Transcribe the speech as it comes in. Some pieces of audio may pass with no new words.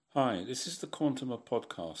Hi, this is the Quantuma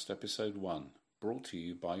Podcast, Episode 1, brought to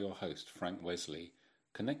you by your host, Frank Wesley,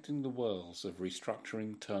 connecting the worlds of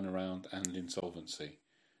restructuring, turnaround, and insolvency,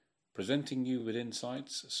 presenting you with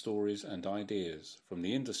insights, stories, and ideas from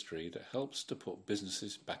the industry that helps to put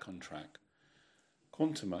businesses back on track.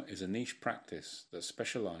 Quantuma is a niche practice that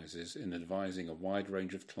specializes in advising a wide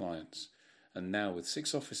range of clients, and now with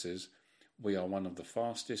 6 offices, we are one of the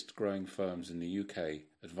fastest growing firms in the UK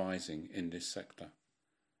advising in this sector.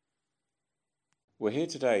 We're here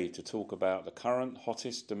today to talk about the current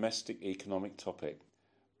hottest domestic economic topic,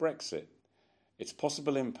 Brexit, its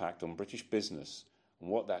possible impact on British business and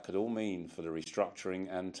what that could all mean for the restructuring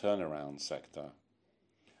and turnaround sector.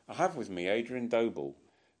 I have with me Adrian Doble,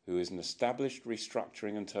 who is an established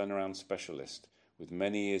restructuring and turnaround specialist with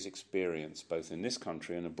many years' experience both in this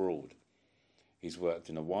country and abroad. He's worked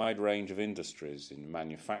in a wide range of industries in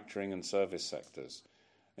manufacturing and service sectors,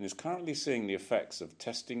 and is currently seeing the effects of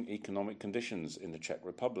testing economic conditions in the Czech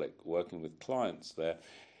Republic, working with clients there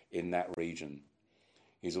in that region.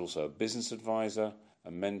 He's also a business advisor, a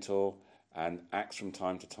mentor, and acts from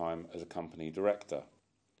time to time as a company director.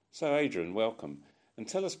 So Adrian, welcome, and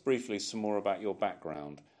tell us briefly some more about your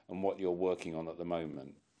background and what you're working on at the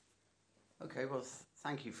moment. Okay, well,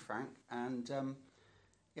 thank you, Frank. And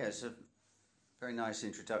it's a very nice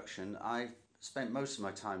introduction. I spent most of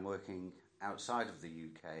my time working outside of the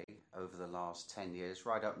UK over the last 10 years,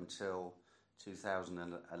 right up until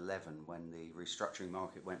 2011, when the restructuring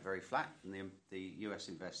market went very flat and the US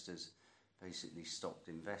investors basically stopped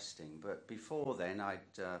investing. But before then, I'd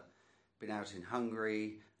been out in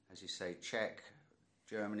Hungary, as you say, Czech,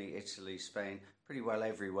 Germany, Italy, Spain, pretty well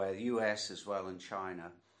everywhere, the US as well, and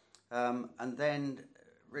China. And then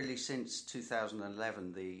really since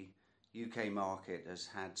 2011, the UK market has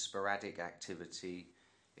had sporadic activity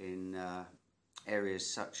in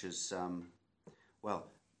areas such as,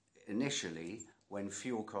 initially when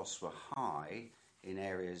fuel costs were high in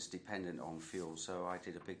areas dependent on fuel. So I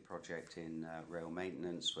did a big project in rail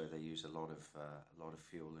maintenance where they use a lot of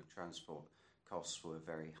fuel, and transport costs were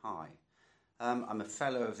very high. I'm a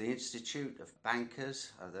fellow of the Institute of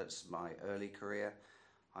Bankers. That's my early career.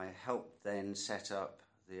 I helped then set up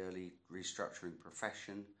the early restructuring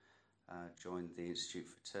profession, joined the Institute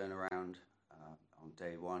for Turnaround on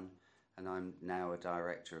day one, and I'm now a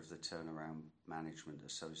director of the Turnaround Management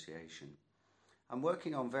Association. I'm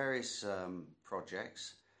working on various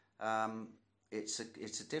projects. It's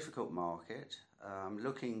a difficult market.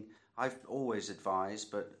 I've always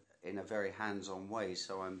advised, but in a very hands-on way,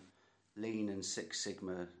 so I'm Lean and Six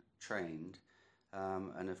Sigma trained,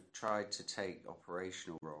 and have tried to take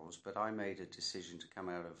operational roles, but I made a decision to come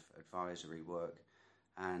out of advisory work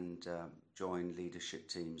and join leadership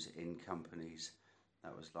teams in companies.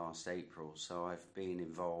 That was last April. So I've been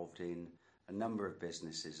involved in a number of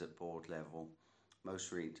businesses at board level,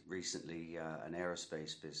 most recently an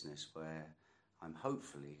aerospace business where I'm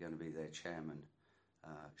hopefully going to be their chairman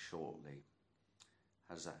shortly.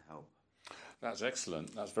 How does that help? That's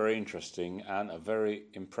excellent. That's very interesting and a very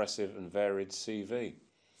impressive and varied CV.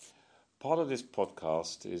 Part of this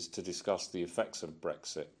podcast is to discuss the effects of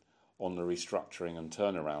Brexit on the restructuring and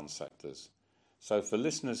turnaround sectors. So for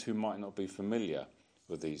listeners who might not be familiar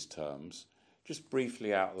with these terms, just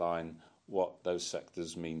briefly outline what those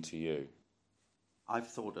sectors mean to you. I've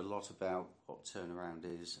thought a lot about what turnaround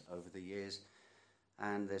is over the years,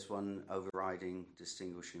 and there's one overriding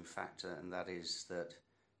distinguishing factor, and that is that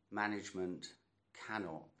management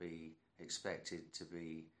cannot be expected to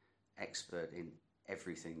be expert in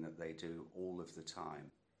everything that they do all of the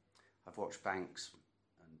time. I've watched banks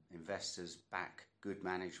and investors back good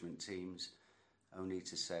management teams only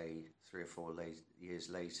to say 3 or 4 years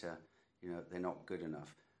later, they're not good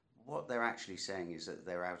enough. What they're actually saying is that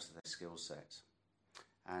they're out of their skill set.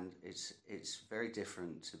 And it's very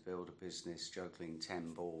different to build a business juggling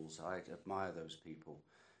 10 balls. I admire those people.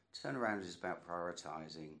 Turnaround is about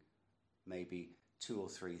prioritizing maybe 2 or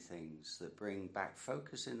 3 things that bring back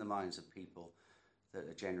focus in the minds of people that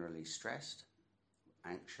are generally stressed,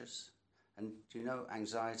 anxious. And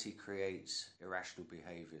anxiety creates irrational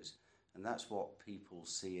behaviors. And that's what people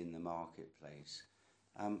see in the marketplace.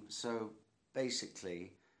 So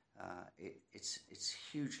basically, it's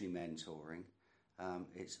hugely mentoring.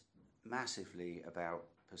 It's massively about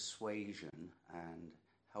persuasion and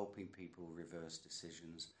helping people reverse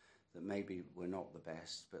decisions that maybe were not the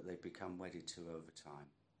best, but they've become wedded to over time.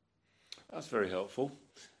 That's very helpful.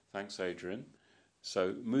 Thanks, Adrian.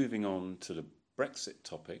 So moving on to the Brexit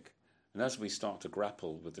topic, and as we start to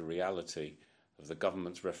grapple with the reality of the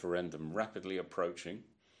government's referendum rapidly approaching,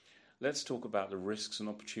 let's talk about the risks and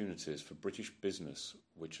opportunities for British business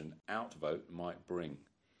which an outvote might bring.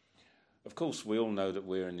 Of course, we all know that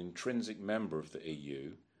we're an intrinsic member of the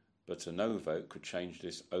EU, but a no vote could change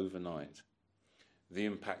this overnight. The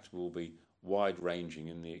impact will be wide-ranging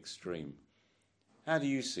in the extreme. How do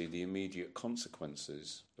you see the immediate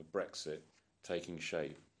consequences of Brexit taking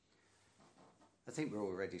shape? I think we're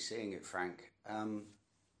already seeing it, Frank.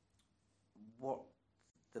 What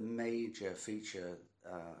the major feature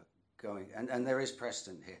going, and there is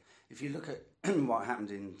precedent here. If you look at what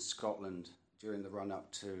happened in Scotland during the run-up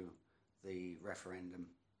to the referendum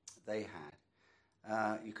they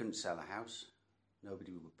had, you couldn't sell a house.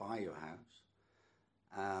 Nobody would buy your house.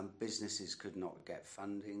 Businesses could not get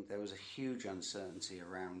funding. There was a huge uncertainty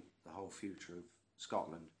around the whole future of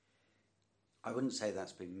Scotland. I wouldn't say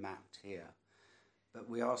that's been mapped here, but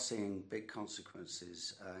we are seeing big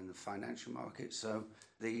consequences in the financial markets. So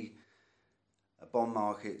the bond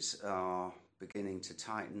markets are beginning to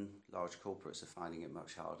tighten. Large corporates are finding it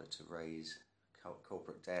much harder to raise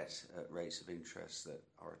corporate debt at rates of interest that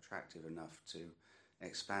are attractive enough to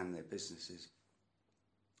expand their businesses.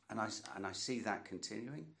 And I see that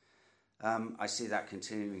continuing. I see that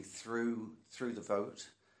continuing through the vote.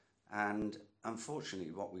 And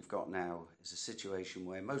unfortunately, what we've got now is a situation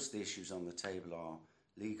where most of the issues on the table are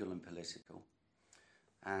legal and political.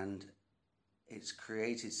 And it's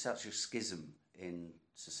created such a schism in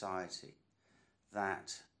society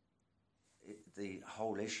that the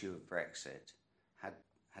whole issue of Brexit,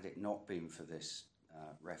 had it not been for this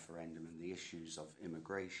referendum and the issues of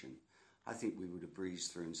immigration, I think we would have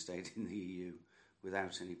breezed through and stayed in the EU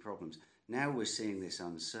without any problems. Now we're seeing this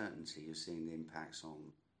uncertainty, you're seeing the impacts on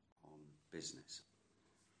business.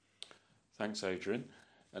 Thanks, Adrian.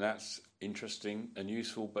 And that's interesting and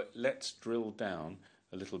useful, but let's drill down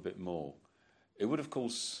a little bit more. It would, of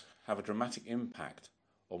course, have a dramatic impact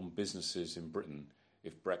on businesses in Britain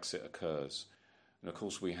if Brexit occurs. And of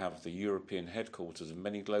course, we have the European headquarters of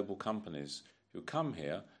many global companies who come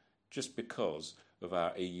here just because of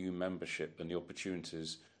our EU membership and the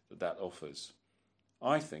opportunities that offers.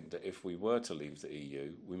 I think that if we were to leave the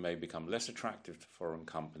EU, we may become less attractive to foreign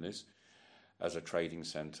companies as a trading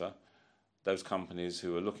centre, those companies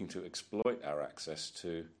who are looking to exploit our access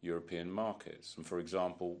to European markets, and for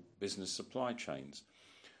example, business supply chains.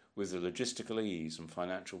 With the logistical ease and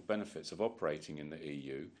financial benefits of operating in the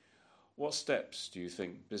EU, what steps do you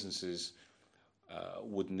think businesses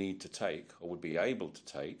would need to take or would be able to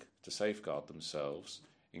take to safeguard themselves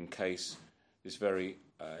in case this very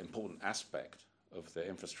important aspect of their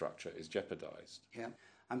infrastructure is jeopardised? Yeah,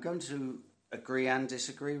 I'm going to agree and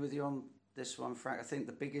disagree with you on this one, Frank. I think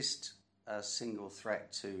the biggest single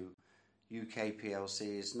threat to UK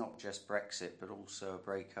PLC is not just Brexit, but also a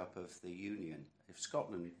breakup of the Union. If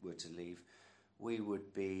Scotland were to leave, we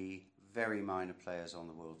would be very minor players on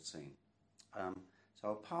the world scene. So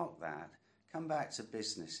I'll park that, come back to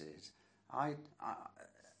businesses.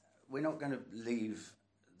 We're not going to leave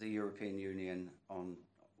the European Union on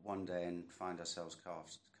one day and find ourselves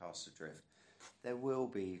cast adrift. There will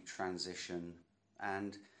be transition,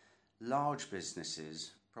 and large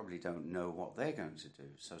businesses probably don't know what they're going to do.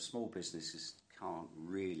 So small businesses can't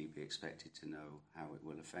really be expected to know how it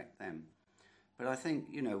will affect them. But I think,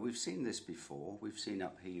 we've seen this before. We've seen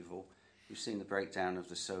upheaval. We've seen the breakdown of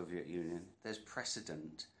the Soviet Union. There's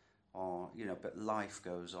precedent, but life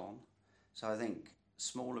goes on. So I think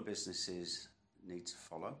smaller businesses need to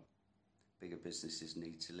follow. Bigger businesses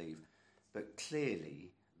need to leave. But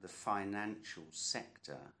clearly, the financial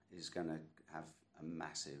sector is going to have a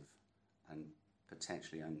massive and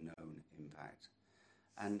potentially unknown impact.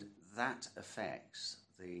 And that affects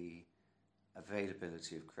the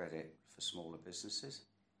availability of credit for smaller businesses.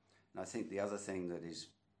 And I think the other thing that is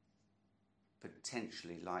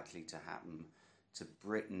potentially likely to happen to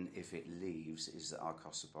Britain if it leaves is that our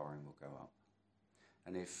cost of borrowing will go up.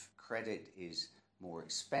 And if credit is more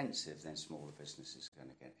expensive, then smaller businesses are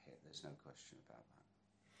going to get hit. There's no question about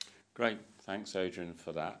that. Great. Thanks, Adrian,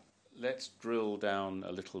 for that. Let's drill down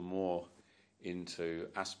a little more into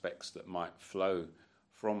aspects that might flow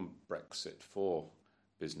from Brexit for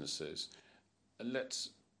businesses. And let's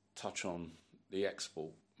touch on the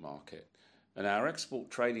export market. And our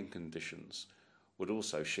export trading conditions would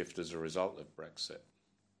also shift as a result of Brexit.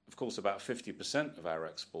 Of course, about 50% of our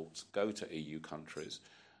exports go to EU countries,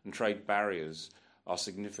 and trade barriers are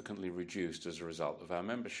significantly reduced as a result of our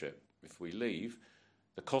membership. If we leave,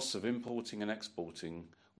 the costs of importing and exporting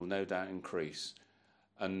will no doubt increase,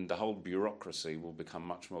 and the whole bureaucracy will become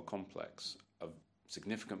much more complex, a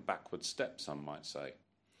significant backward step, some might say.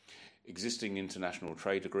 Existing international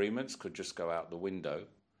trade agreements could just go out the window,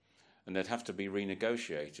 and they'd have to be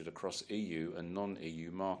renegotiated across EU and non-EU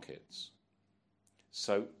markets.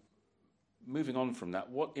 So, moving on from that,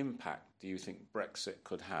 what impact do you think Brexit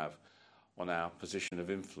could have on our position of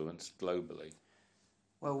influence globally?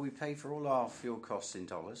 Well, we pay for all our fuel costs in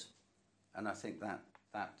dollars, and I think that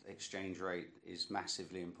exchange rate is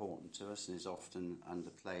massively important to us and is often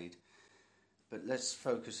underplayed. But let's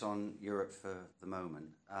focus on Europe for the moment.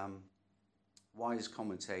 Wise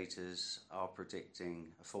commentators are predicting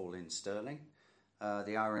a fall in sterling.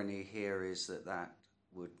 The irony here is that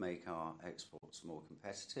would make our exports more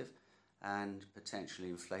competitive and potentially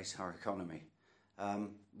inflate our economy,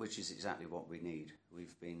 which is exactly what we need.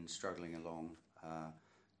 We've been struggling along.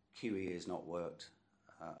 QE has not worked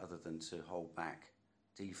other than to hold back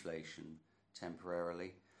deflation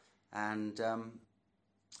temporarily. And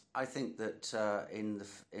I think that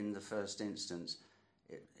in the first instance,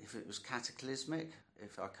 if it was cataclysmic,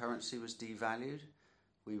 if our currency was devalued,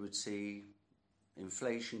 we would see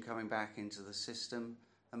inflation coming back into the system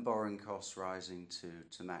and borrowing costs rising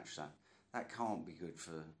to match that. That can't be good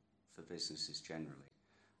for businesses generally.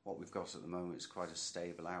 What we've got at the moment is quite a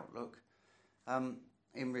stable outlook.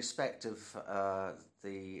 In respect of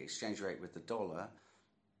the exchange rate with the dollar,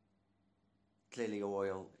 clearly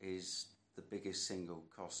oil is the biggest single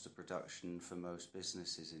cost of production for most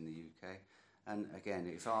businesses in the UK. And again,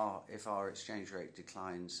 if our exchange rate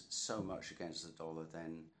declines so much against the dollar,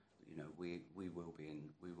 then we will be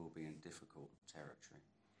in difficult territory.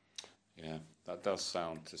 Yeah, that does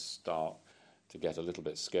sound to start to get a little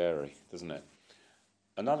bit scary, doesn't it?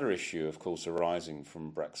 Another issue, of course, arising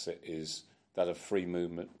from Brexit is that of free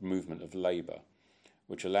movement of labour,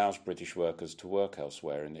 which allows British workers to work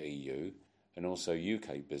elsewhere in the EU and also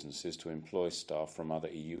UK businesses to employ staff from other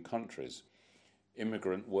EU countries.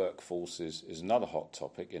 Immigrant workforces is another hot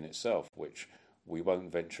topic in itself, which we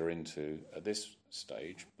won't venture into at this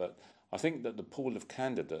stage, but I think that the pool of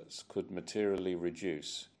candidates could materially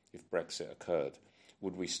reduce if Brexit occurred.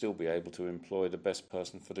 Would we still be able to employ the best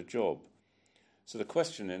person for the job? So the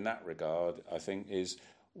question in that regard, I think, is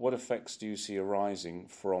what effects do you see arising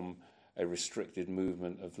from a restricted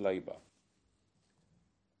movement of labour?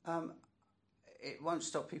 It won't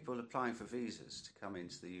stop people applying for visas to come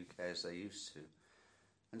into the UK as they used to.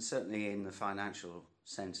 And certainly in the financial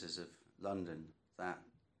centres of London, that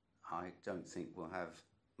I don't think will have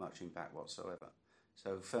much impact whatsoever.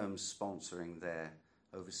 So firms sponsoring their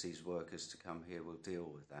overseas workers to come here will deal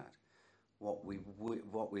with that. What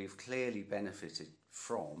we've clearly benefited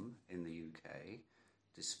from in the UK,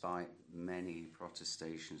 despite many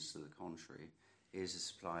protestations to the contrary, is a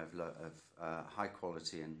supply of high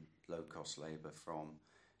quality and low cost labour from,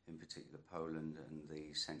 in particular, Poland and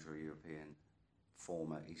the Central European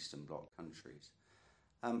former Eastern Bloc countries.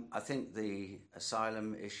 I think the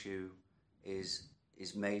asylum issue is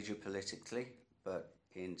major politically, but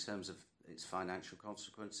in terms of its financial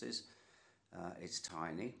consequences, it's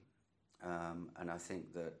tiny. And I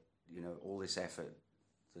think that all this effort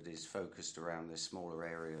that is focused around this smaller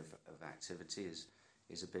area of activity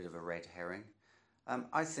is a bit of a red herring.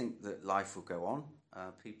 I think that life will go on.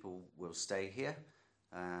 People will stay here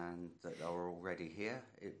and that are already here.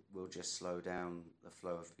 It will just slow down the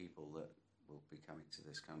flow of people that will be coming to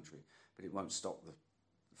this country. But it won't stop the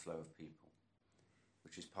flow of people,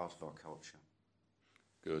 which is part of our culture.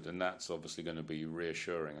 Good, and that's obviously going to be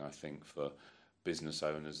reassuring, I think, for business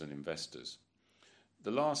owners and investors.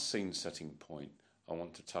 The last scene-setting point I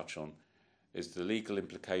want to touch on is the legal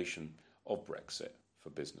implication of Brexit for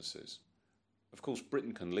businesses. Of course,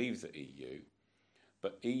 Britain can leave the EU,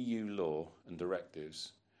 but EU law and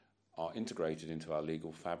directives are integrated into our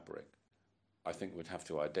legal fabric. I think we'd have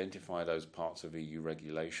to identify those parts of EU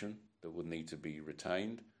regulation that would need to be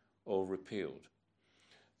retained or repealed.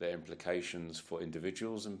 Their implications for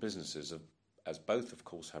individuals and businesses, as both, of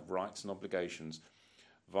course, have rights and obligations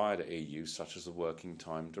via the EU, such as the Working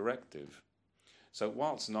Time Directive. So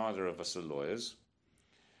whilst neither of us are lawyers,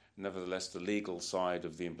 nevertheless, the legal side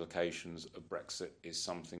of the implications of Brexit is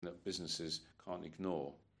something that businesses can't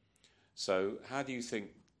ignore. So how do you think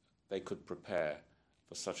they could prepare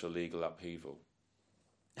for such a legal upheaval?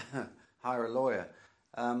 Hire a lawyer.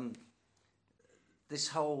 This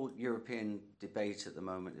whole European debate at the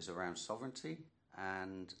moment is around sovereignty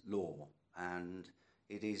and law, and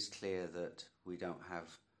it is clear that we don't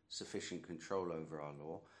have sufficient control over our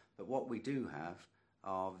law, but what we do have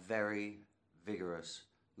are very vigorous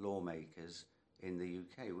lawmakers in the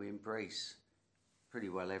UK. We embrace pretty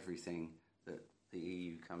well everything that the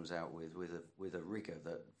EU comes out with a rigour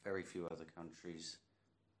that very few other countries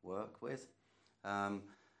work with.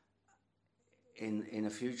 In a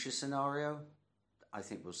future scenario, I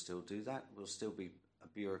think we'll still do that. We'll still be a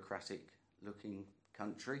bureaucratic-looking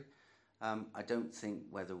country. I don't think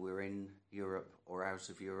whether we're in Europe or out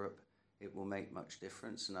of Europe it will make much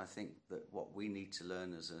difference. And I think that what we need to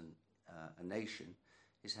learn as a nation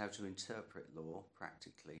is how to interpret law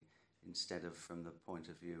practically instead of from the point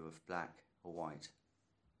of view of black or white.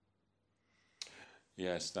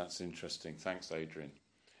 Yes, that's interesting. Thanks, Adrian.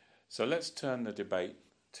 So let's turn the debate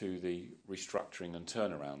to the restructuring and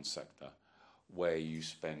turnaround sector, where you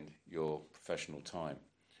spend your professional time.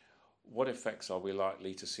 What effects are we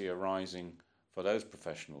likely to see arising for those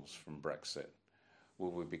professionals from Brexit?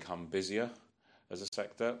 Will we become busier as a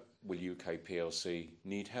sector? Will UK PLC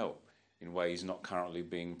need help in ways not currently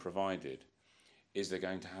being provided? Is there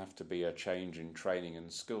going to have to be a change in training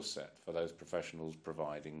and skill set for those professionals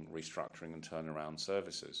providing restructuring and turnaround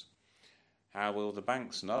services? How will the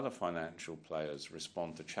banks and other financial players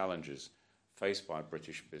respond to challenges faced by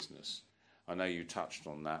British business? I know you touched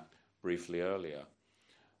on that briefly earlier.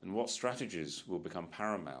 And what strategies will become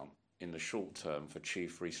paramount in the short term for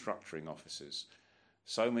chief restructuring offices?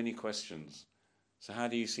 So many questions. So how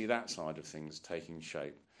do you see that side of things taking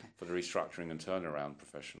shape for the restructuring and turnaround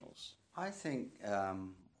professionals? I think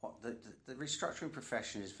the restructuring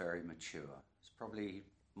profession is very mature. It's probably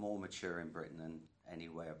more mature in Britain than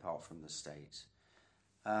anywhere apart from the States.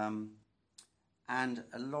 And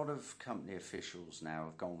a lot of company officials now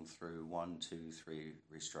have gone through 1, 2, 3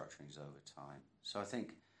 restructurings over time. So I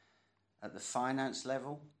think at the finance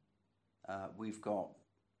level, we've got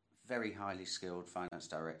very highly skilled finance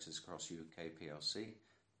directors across UK PLC.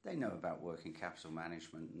 They know about working capital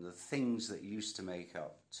management and the things that used to make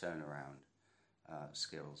up turnaround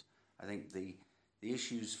skills. I think the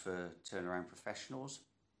issues for turnaround professionals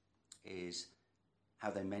is how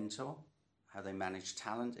they mentor, how they manage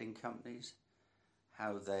talent in companies,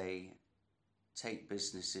 how they take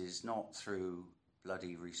businesses not through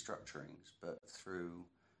bloody restructurings, but through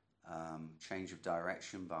change of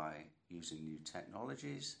direction by using new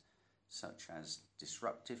technologies, such as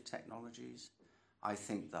disruptive technologies. I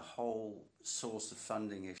think the whole source of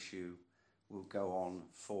funding issue will go on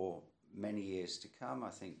for many years to come. I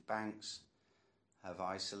think banks have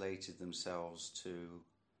isolated themselves to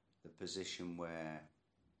the position where,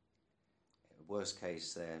 worst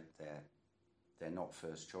case, they're not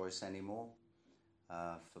first choice anymore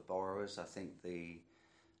for borrowers. I think the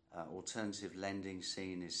alternative lending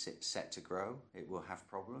scene is set to grow. It will have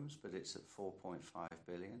problems, but it's at 4.5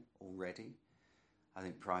 billion already. I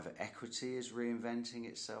think private equity is reinventing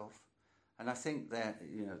itself. And I think that,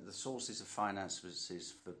 the sources of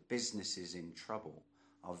finances for businesses in trouble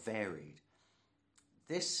are varied.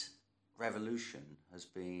 This revolution has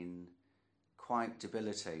been quite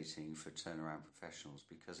debilitating for turnaround professionals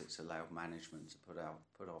because it's allowed management to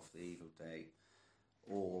put off the evil day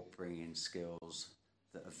or bring in skills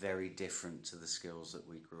that are very different to the skills that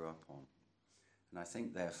we grew up on. And I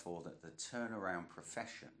think, therefore, that the turnaround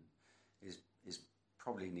profession is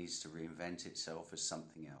probably needs to reinvent itself as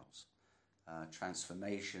something else.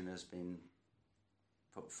 Transformation has been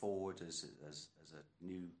put forward as a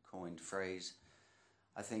new coined phrase.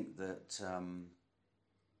 I think that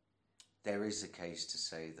there is a case to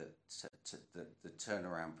say that the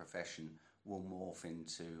turnaround profession will morph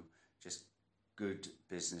into just good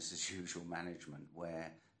business as usual management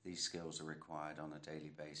where these skills are required on a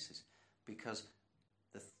daily basis, because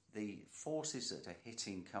the forces that are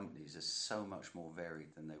hitting companies are so much more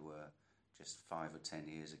varied than they were just 5 or 10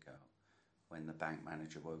 years ago when the bank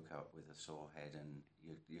manager woke up with a sore head and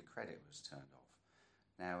your credit was turned off.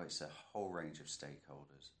 Now it's a whole range of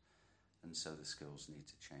stakeholders, and so the skills need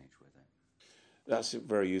to change with it. That's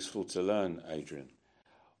very useful to learn, Adrian.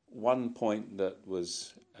 One point that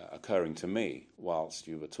was occurring to me whilst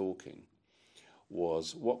you were talking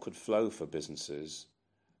was what could flow for businesses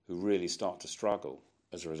who really start to struggle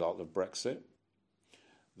as a result of Brexit,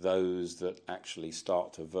 those that actually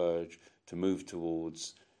start to verge to move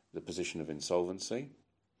towards the position of insolvency.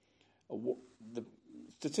 The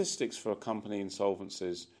statistics for company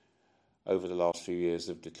insolvencies over the last few years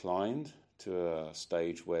have declined to a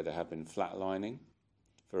stage where they have been flatlining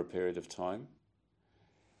for a period of time.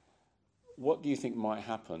 What do you think might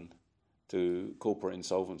happen to corporate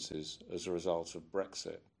insolvencies as a result of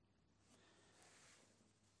Brexit?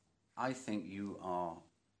 I think you are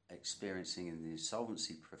experiencing in the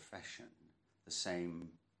insolvency profession the same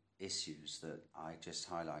issues that I just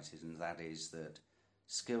highlighted, and that is that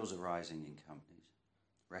skills are rising in companies,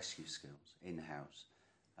 rescue skills, in-house,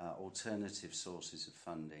 alternative sources of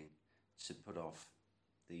funding to put off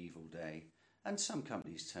the evil day. And some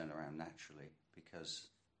companies turn around naturally because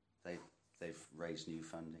they've raised new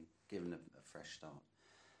funding, given a fresh start.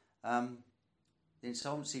 The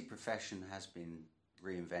insolvency profession has been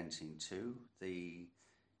reinventing too. The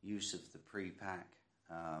use of the pre-pack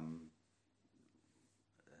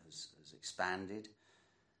has expanded.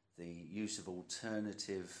 The use of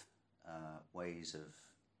alternative ways of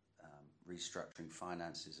restructuring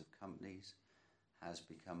finances of companies has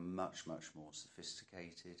become much, much more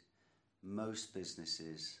sophisticated. Most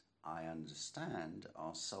businesses, I understand,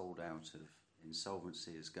 are sold out of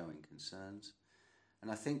insolvency as going concerns.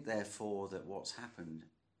 And I think, therefore, that what's happened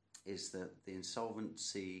is that the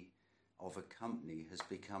insolvency of a company has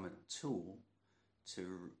become a tool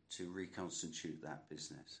to reconstitute that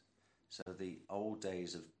business. So the old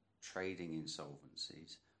days of trading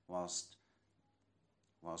insolvencies, whilst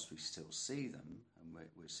we still see them, and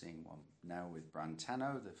we're seeing one now with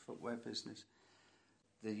Brantano, the footwear business,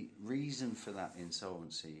 the reason for that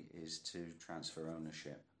insolvency is to transfer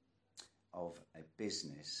ownership of a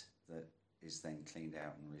business that is then cleaned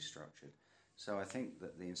out and restructured. So I think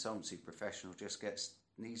that the insolvency professional just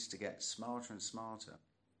needs to get smarter and smarter.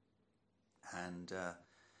 And,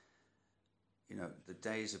 the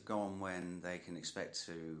days have gone when they can expect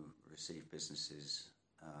to receive businesses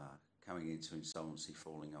coming into insolvency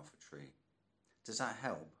falling off a tree. Does that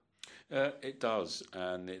help? It does,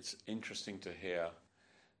 and it's interesting to hear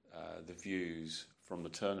the views from the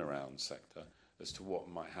turnaround sector as to what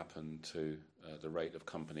might happen to the rate of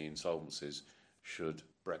company insolvencies should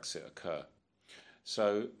Brexit occur.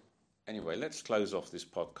 So, anyway, let's close off this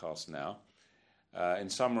podcast now. In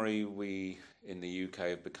summary, we in the UK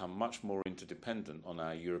have become much more interdependent on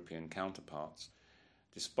our European counterparts,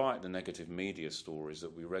 despite the negative media stories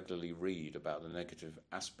that we regularly read about the negative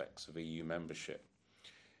aspects of EU membership.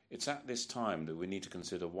 It's at this time that we need to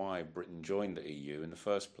consider why Britain joined the EU in the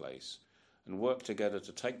first place and work together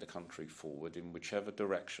to take the country forward in whichever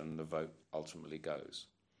direction the vote ultimately goes.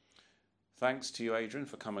 Thanks to you, Adrian,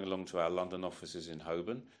 for coming along to our London offices in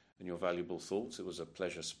Holborn and your valuable thoughts. It was a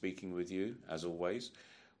pleasure speaking with you, as always.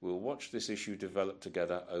 We'll watch this issue develop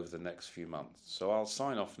together over the next few months. So I'll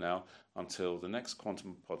sign off now until the next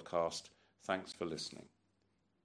Quantum podcast. Thanks for listening.